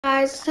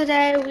guys,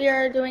 today we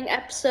are doing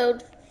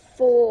episode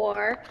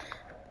 4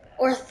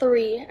 or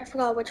 3, I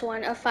forgot which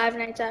one, of Five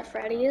Nights at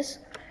Freddy's.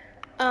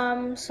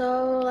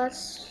 So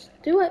let's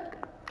do it.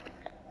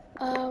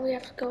 We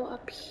have to go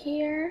up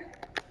here.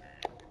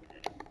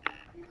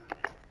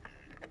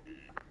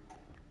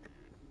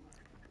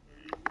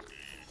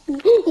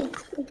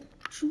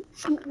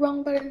 Shoot,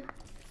 wrong button.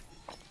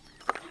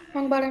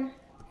 Wrong button.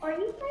 Are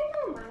you playing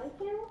on my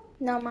account?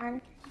 No,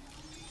 mine.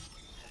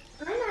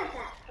 I'm not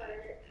that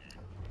hurt.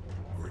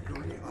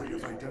 Gregory, I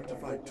have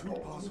identified 2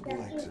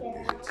 possible exit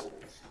gates.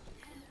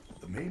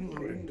 The main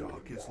loading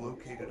dock is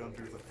located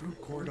under the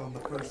food court on the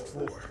 1st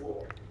floor.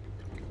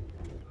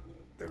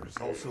 There is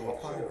also a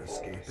fire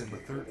escape in the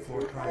 3rd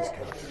floor prize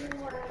counter.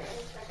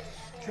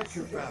 Check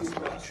your fast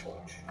match.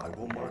 I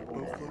will mark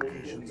both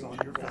locations on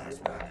your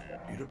fast map.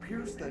 It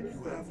appears that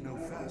you have no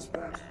fast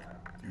map.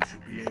 You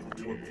should be able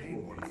to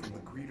obtain one from the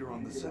greeter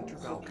on the center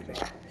balcony.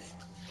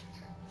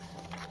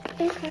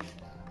 Okay.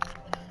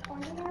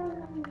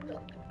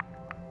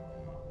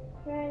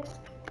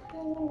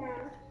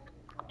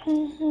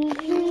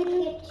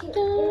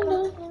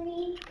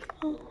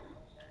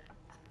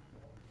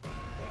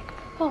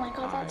 Oh my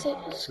god, that's it.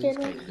 It scared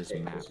me. Take this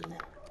map.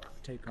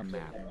 Take a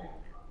map.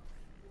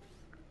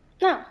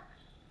 No.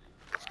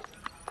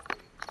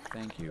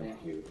 Thank you.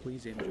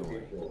 Please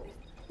enjoy.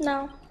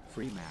 No.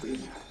 Free map.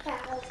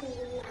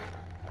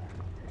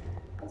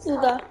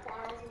 Uga.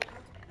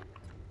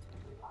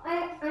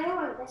 I don't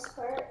want this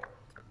part.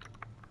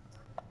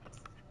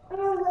 I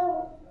want a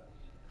little.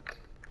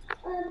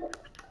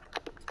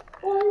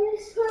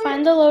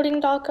 Find the loading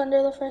dock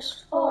under the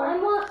 1st floor. I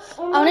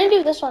want to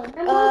do this one.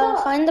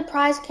 Find the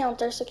prize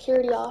counter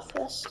security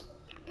office.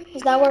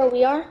 Is that where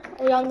we are?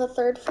 Are we on the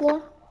 3rd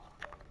floor?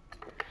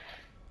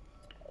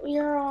 We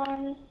are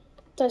on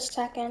the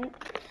 2nd.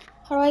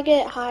 How do I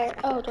get higher?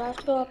 Oh, do I have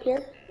to go up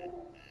here?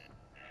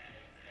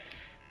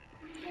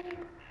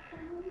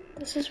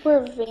 This is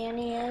where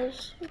Vanny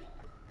is.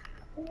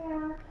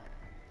 Yeah.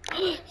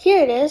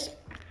 Here it is.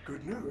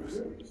 Good news.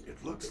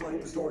 It looks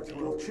like the door to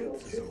El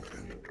Chips is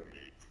open.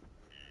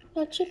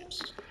 No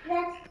chips.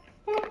 That's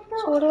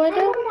So what do I do?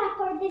 I'm on that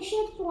part, the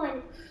chips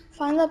one.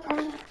 Find the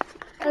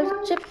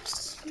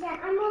chips. Yeah,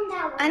 I'm on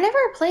that one. I never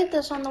played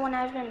this on the one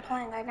I've been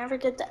playing. I never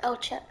did the L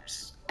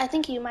chips. I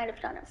think you might have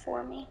done it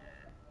for me.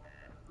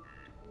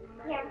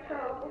 Yeah,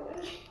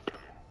 probably.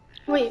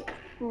 Wait,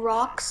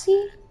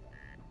 Roxy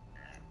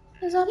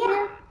is up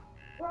here?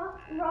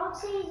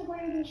 Roxy is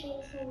going to be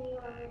chasing you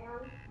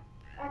around.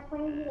 That's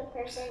going to be the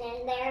person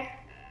in there.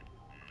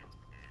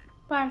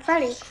 But I'm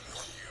Freddy.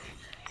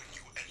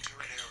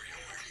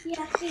 You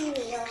have to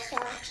kneel, so.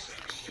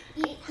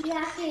 You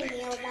have to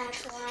kneel,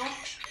 that's why.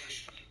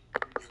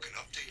 You can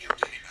update your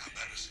mini-map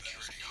at a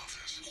security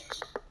office.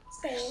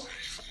 Same.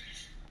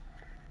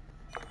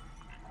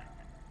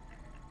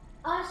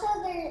 Also,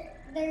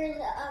 there's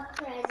a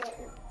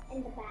present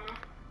in the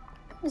back.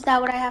 Is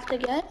that what I have to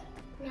get?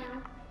 No.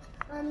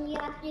 You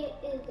have to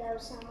go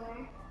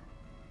somewhere.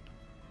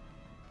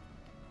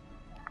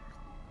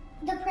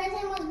 The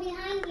present was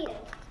behind you.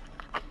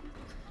 I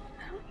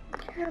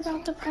don't care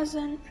about the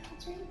present.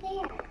 It's right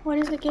there. What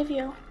does it give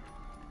you?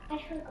 I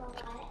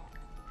forgot.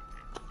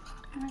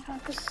 Oh my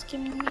god, this is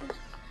giving me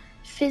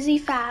Fizzy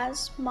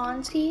Faz,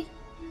 Monty.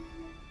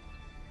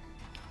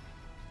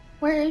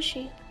 Where is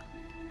she?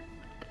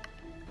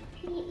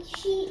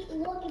 She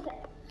look,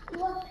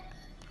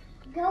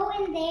 go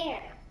in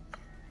there.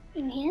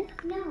 In here?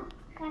 No,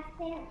 back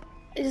there.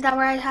 Is that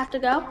where I have to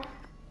go?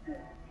 Yeah.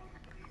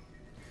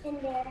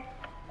 In there.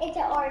 It's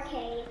an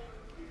arcade.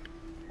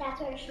 That's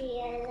where she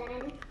is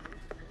in.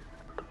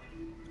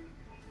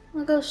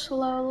 I'll go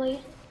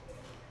slowly.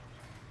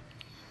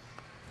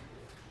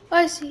 Oh,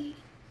 I see.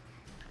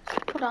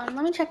 Hold on,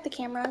 let me check the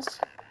cameras.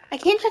 I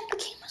can't check the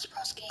cameras,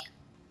 broski.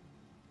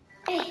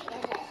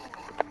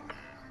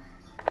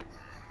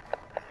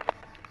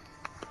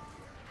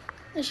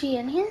 Is she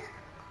in here?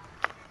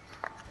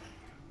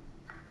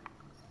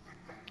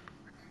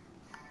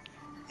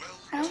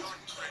 Well done,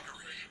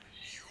 Gregory.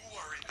 You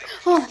are in the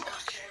Oh my god.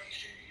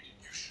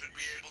 You should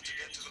be able to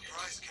get to the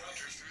prize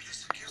counter through the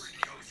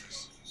security office.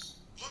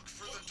 Look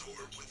for the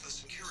door with the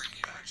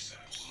security badge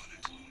symbol on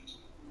it.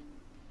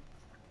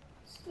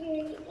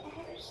 Security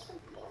badge.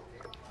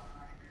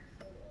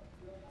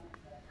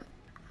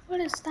 What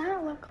does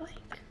that look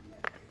like?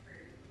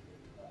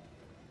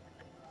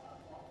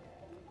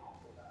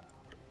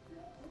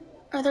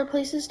 Are there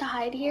places to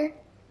hide here?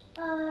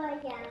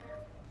 Yeah.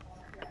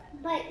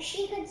 But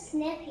she could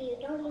sniff you,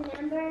 don't you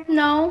remember?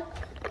 No.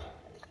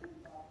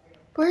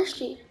 Where is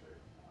she?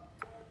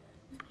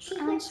 She I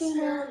don't could see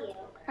smell her. you.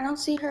 I don't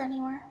see her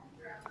anywhere.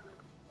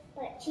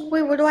 But she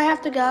Wait, where do I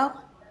have to go?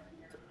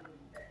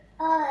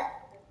 Why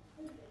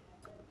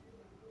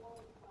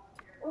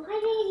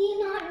did you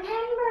not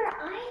remember?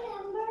 I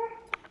remember.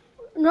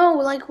 No,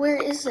 like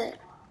where is it?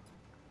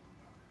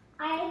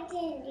 I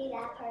didn't do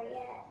that part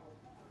yet.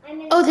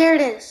 Oh, there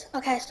it is.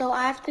 Okay, so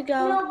I have to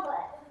go. No,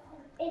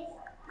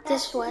 but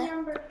This way.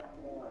 Number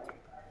 4.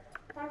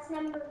 That's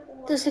number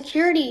 4. The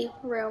security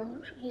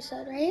room, he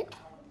said, right?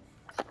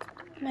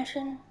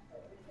 mission.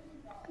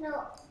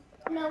 No,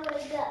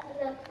 wait,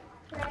 the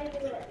try to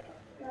do it.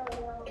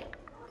 No.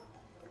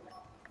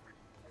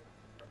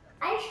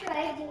 I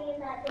tried doing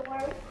that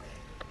door.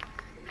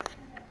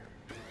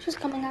 She's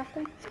coming after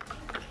me.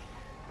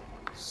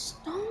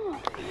 Stop.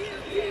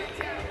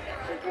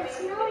 I can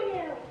smell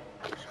you.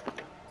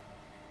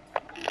 I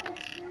can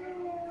smell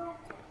you.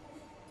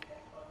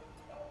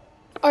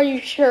 Are you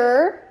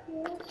sure?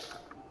 Yes.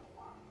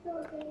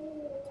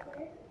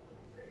 Okay.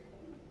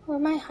 Where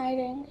am I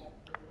hiding?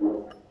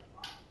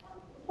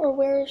 Or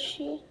where is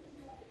she?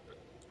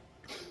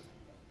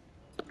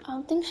 I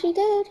don't think she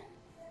did.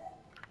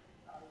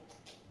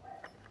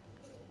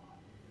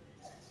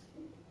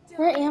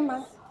 Where am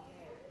I?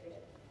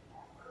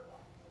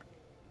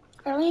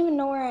 I don't even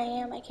know where I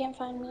am. I can't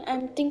find me. I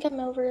think I'm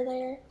over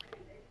there.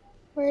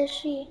 Where is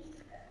she?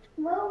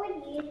 What would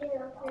you do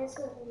if this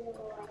was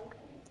real life?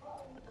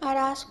 I'd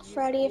ask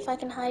Freddy if I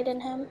can hide in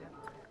him.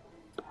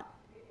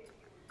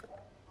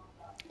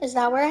 Is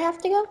that where I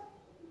have to go?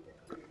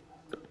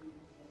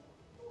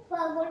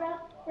 But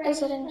what if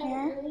Is it Freddy in played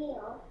here?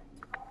 real?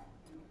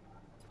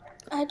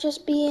 I'd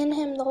just be in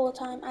him the whole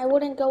time. I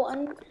wouldn't go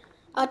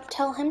I'd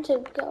tell him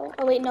to go.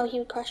 Oh wait, no, he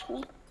would crush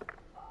me.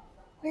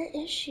 Where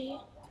is she?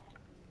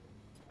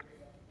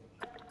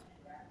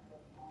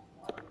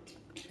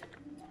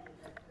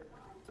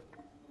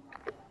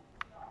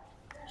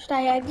 Should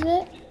I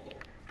exit?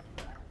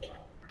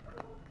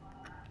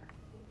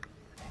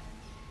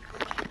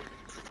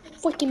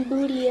 Freaking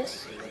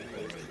bootiest.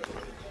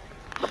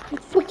 You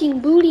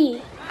freaking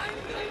booty.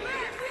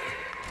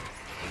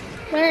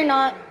 They're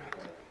not.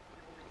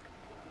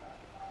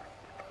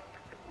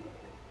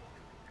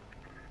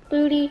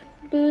 Booty,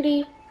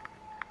 booty,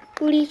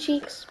 booty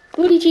cheeks,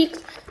 booty cheeks.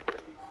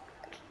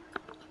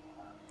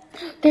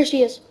 There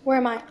she is. Where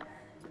am I?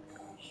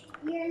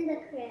 You're in the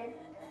crib.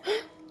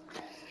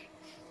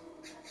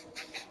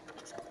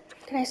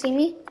 Can I see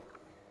me?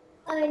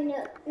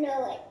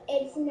 No,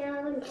 it's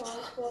now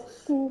impossible.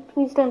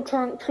 Please don't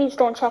turn. Please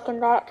don't check in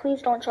that.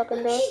 Please don't check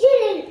in there.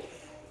 She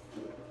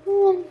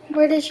didn't!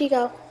 Where did she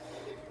go?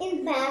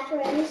 In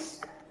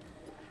bathrooms.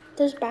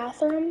 There's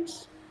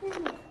bathrooms. There's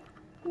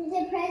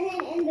a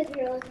present in the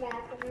girls'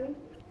 bathroom.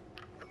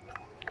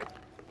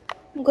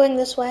 I'm going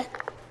this way.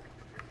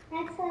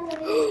 That's how it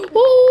is.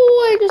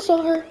 Oh, I just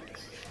saw her.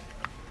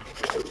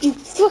 You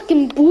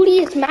fucking booty.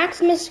 It's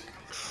Maximus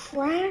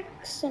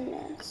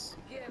Fraximus.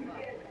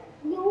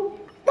 You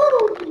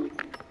booty!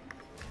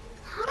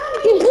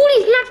 You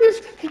booty,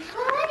 Maximus.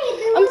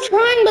 Hi, I'm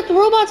trying, but the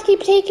robots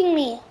keep taking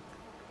me.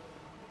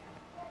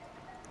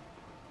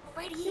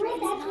 Freddy, You're at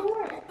it's that not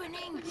door.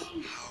 opening.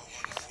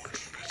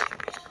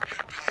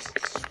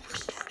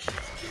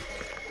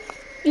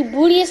 You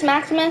bootiest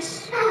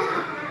Maximus.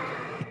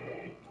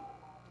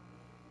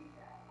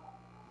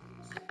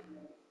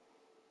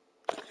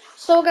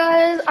 So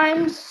guys,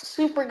 I'm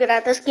super good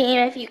at this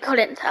game if you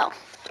couldn't tell.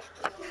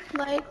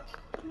 Like,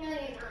 No, you're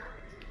not.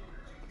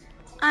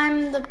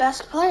 I'm the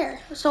best player.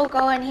 So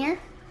go in here.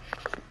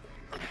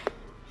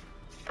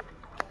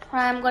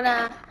 I'm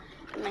gonna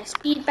get my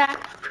speed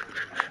back.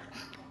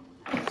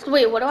 So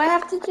wait, what do I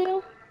have to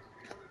do?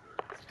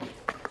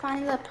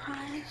 Find the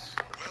prize.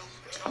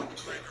 Welcome,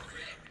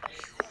 Gregory.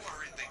 You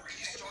are in the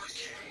East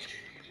Arcade.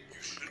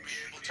 You should be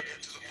able to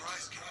get to the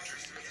prize counter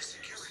through the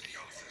security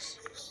office.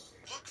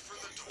 Look for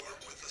the door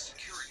with the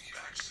security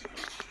badge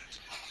symbol on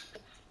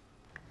it.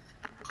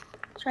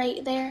 It's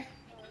right there.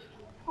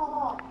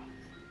 Oh,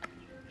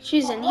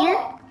 She's in here?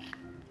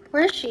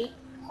 Where is she? It's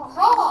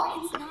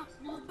not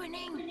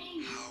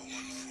opening. How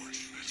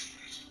unfortunate.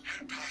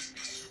 Head past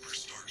the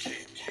Superstar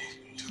Arcade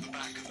wall to the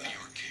back of the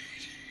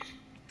arcade.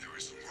 There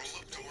is a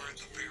roll-up door at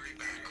the very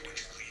back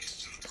which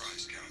leads to the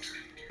prize counter.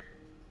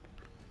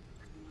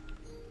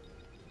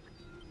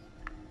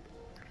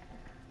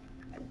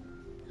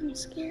 I'm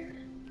scared.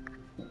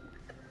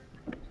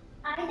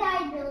 I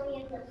died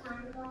millions of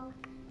times on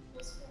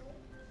this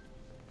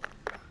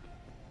way.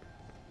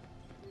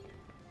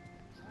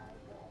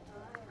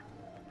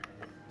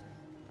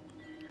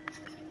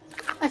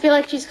 I feel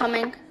like she's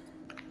coming.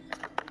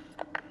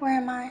 Where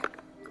am I?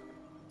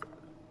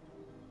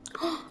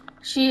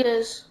 She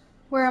is.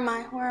 Where am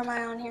I? Where am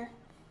I on here?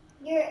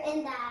 You're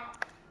in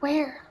that.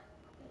 Where?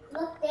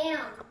 Look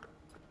down.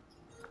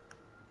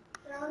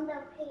 You're on the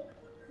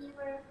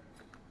paper.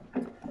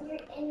 You're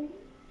in.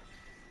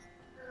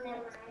 Oh, never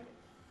mind.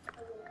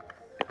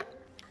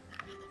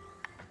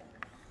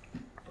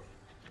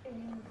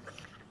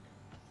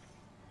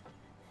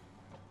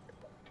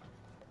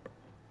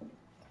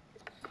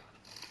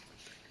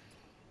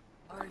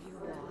 Are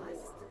you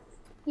lost?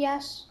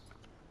 Yes.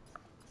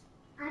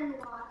 I'm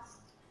lost.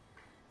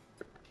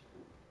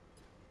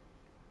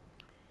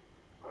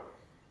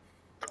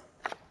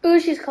 Ooh,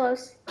 she's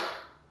close.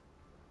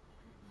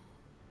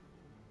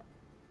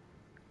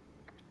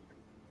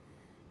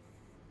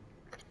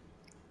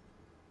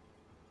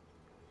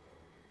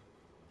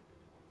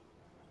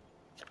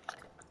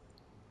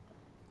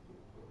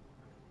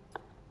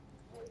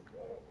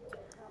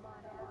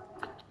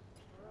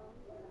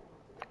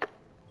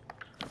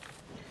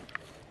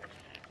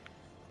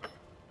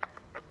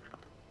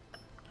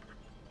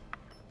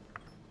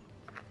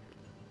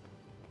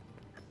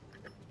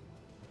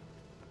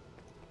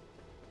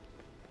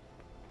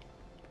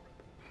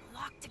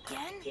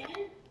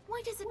 Again?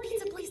 Why does a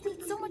pizza place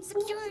need so much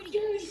security? They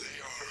are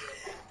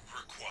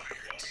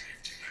required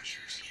safety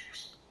measures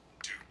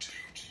due to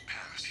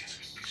past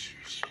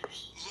issues.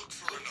 Look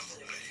for another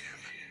way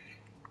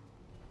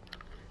in.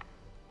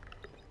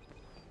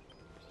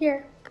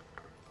 Here.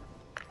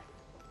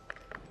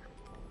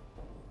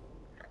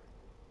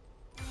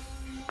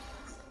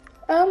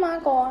 Oh my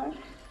god.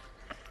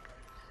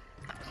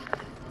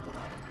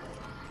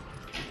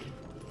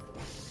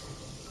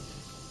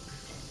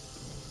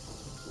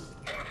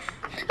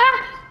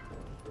 Ah!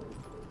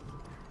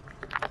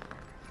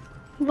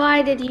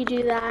 Why did you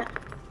do that?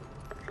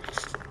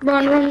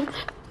 Run, run.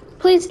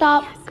 Please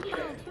stop.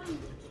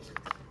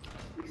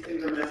 These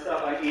things are messed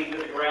up. I aimed at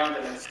the ground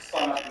and then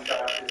spun up and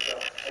got after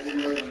stuff. I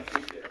didn't really want to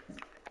keep it.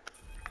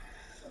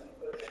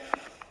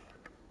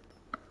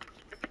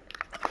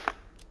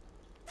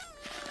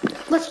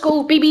 Let's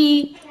go,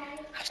 baby.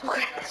 Let's go.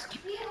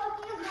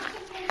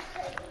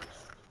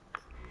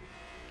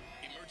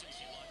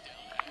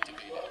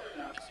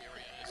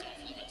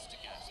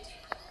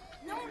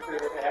 No, no, Clear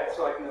the no. path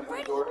so I can open the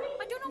Freddy, door.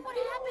 I don't know what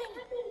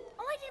happened.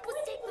 All I did was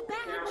take the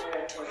Clear badge. the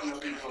path so I can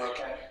open the door,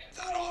 okay?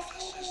 That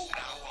office is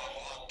now on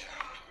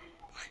lockdown.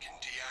 I can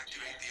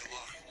deactivate the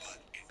alarm, but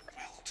it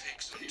will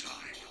take some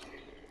time.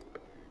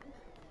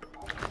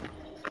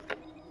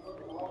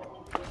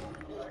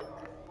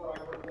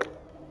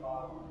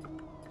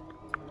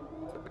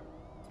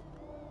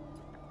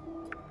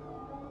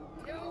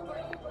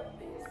 Nobody would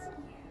miss you.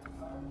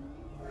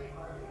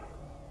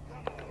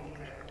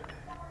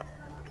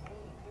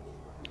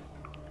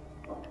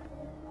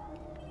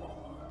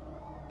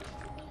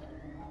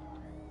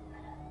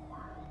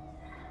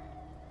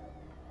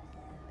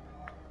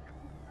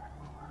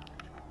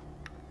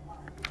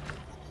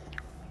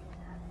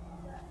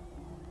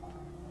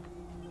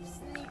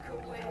 Sneak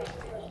away.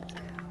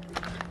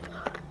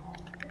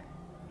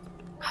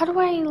 How do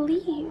I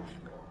leave?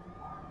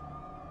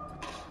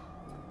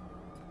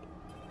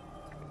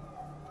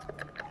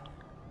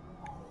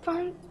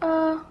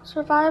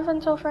 Survive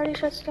until Freddy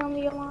shuts down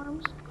the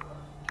alarms.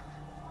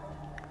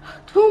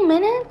 2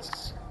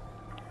 minutes?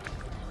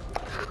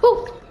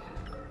 Oh!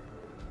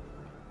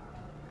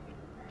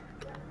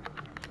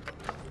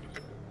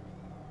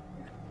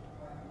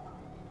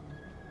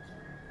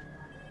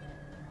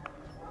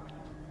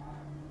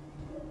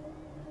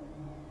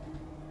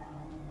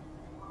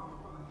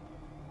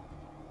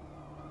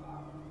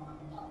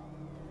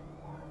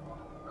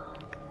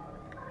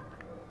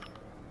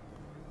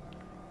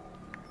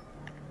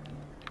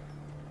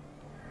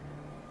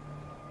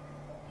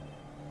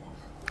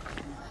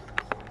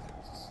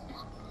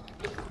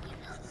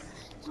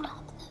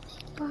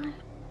 Bye.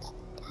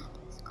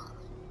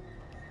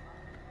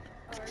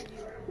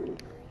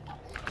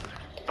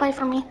 Play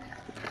for me.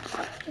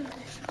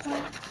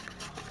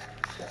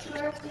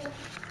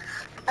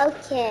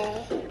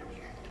 Okay.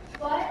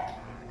 What?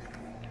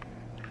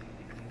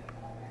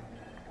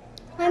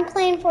 I'm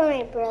playing for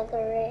my brother,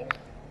 right?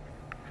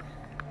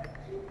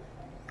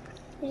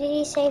 Did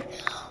he say?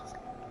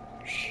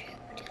 Shoot.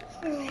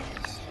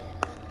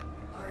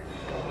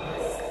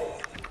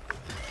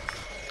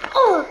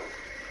 Oh!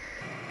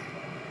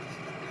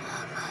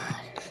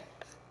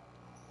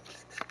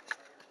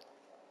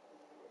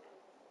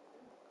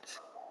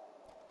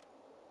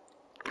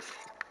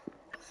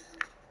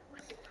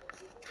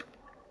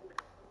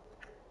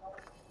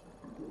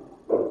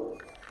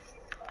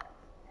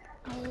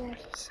 I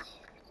already said.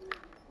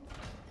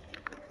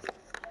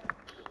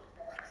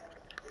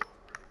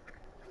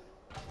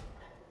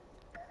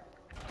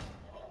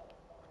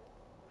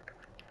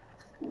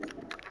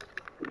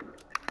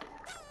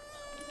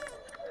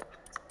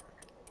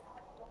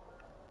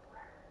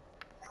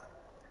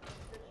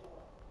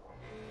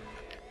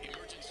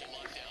 Emergency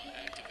lockdown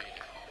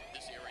activated.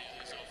 This area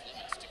is off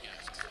limits to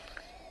guests.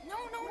 No,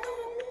 no, no.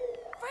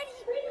 Freddy,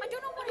 I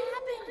don't know what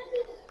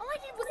happened. All I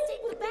did was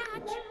take the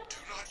badge. Do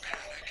not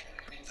panic.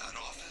 That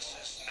office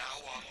is now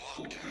on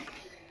lockdown.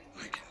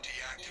 I can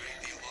deactivate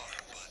the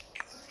alarm, but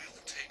it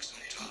will take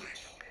some time.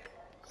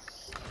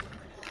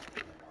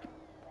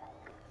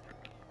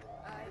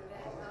 I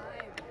bet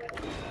I'm...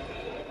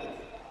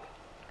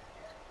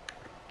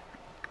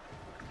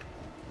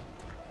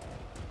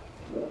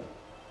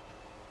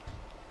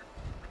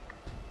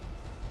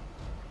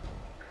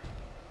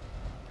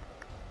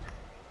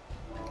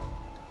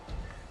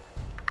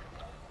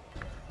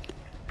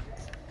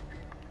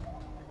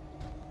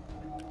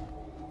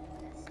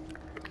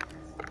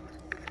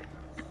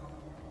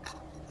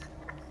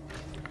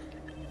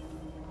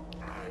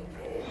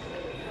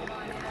 Come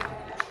on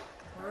out.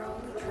 We're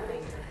only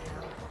trying to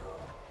help.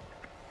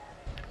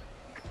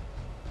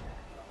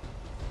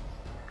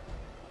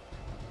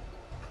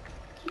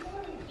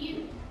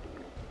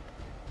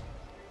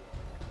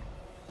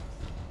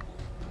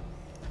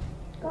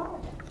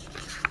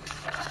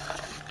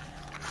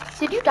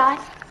 Did you die?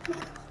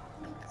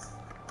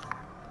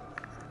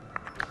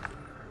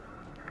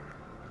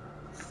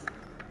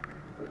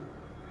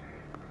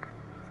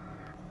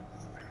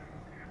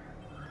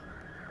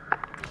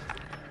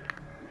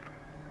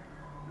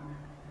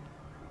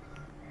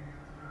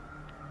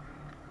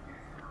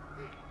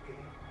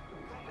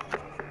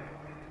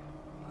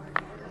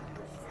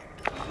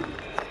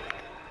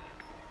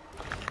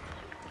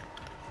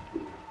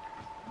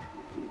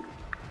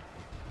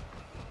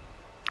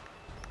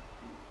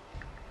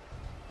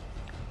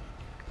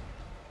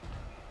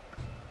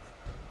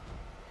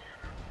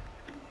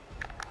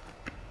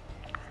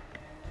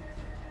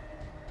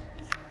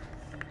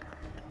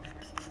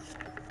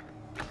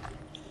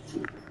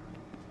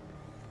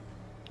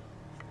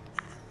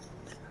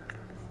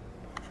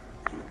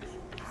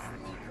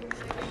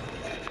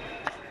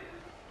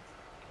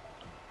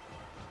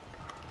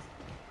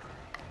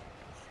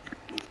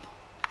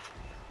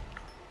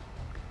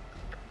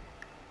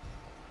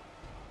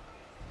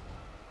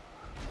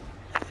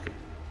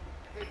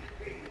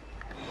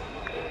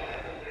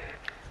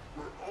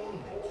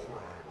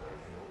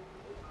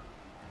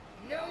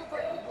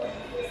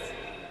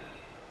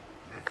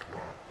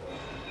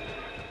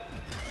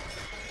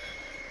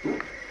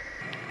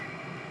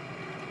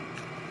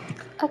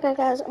 Okay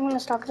guys, I'm gonna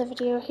stop the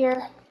video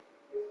here.